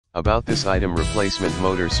About this item: replacement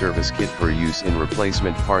motor service kit for use in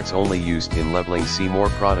replacement parts only, used in leveling. See more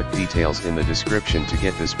product details in the description to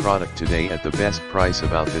get this product today at the best price.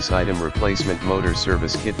 About this item: replacement motor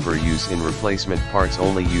service kit for use in replacement parts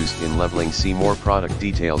only, used in leveling. See more product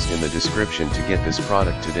details in the description to get this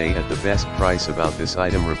product today at the best price. About this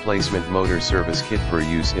item: replacement motor service kit for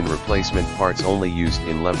use in replacement parts only, used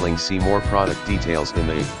in leveling. See more product details in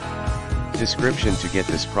the description to get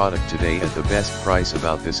this product today at the best price.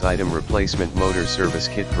 About this item: replacement motor service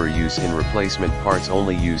kit for use in replacement parts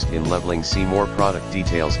only, used in leveling. See more product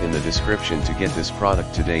details in the description to get this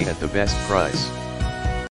product today at the best price.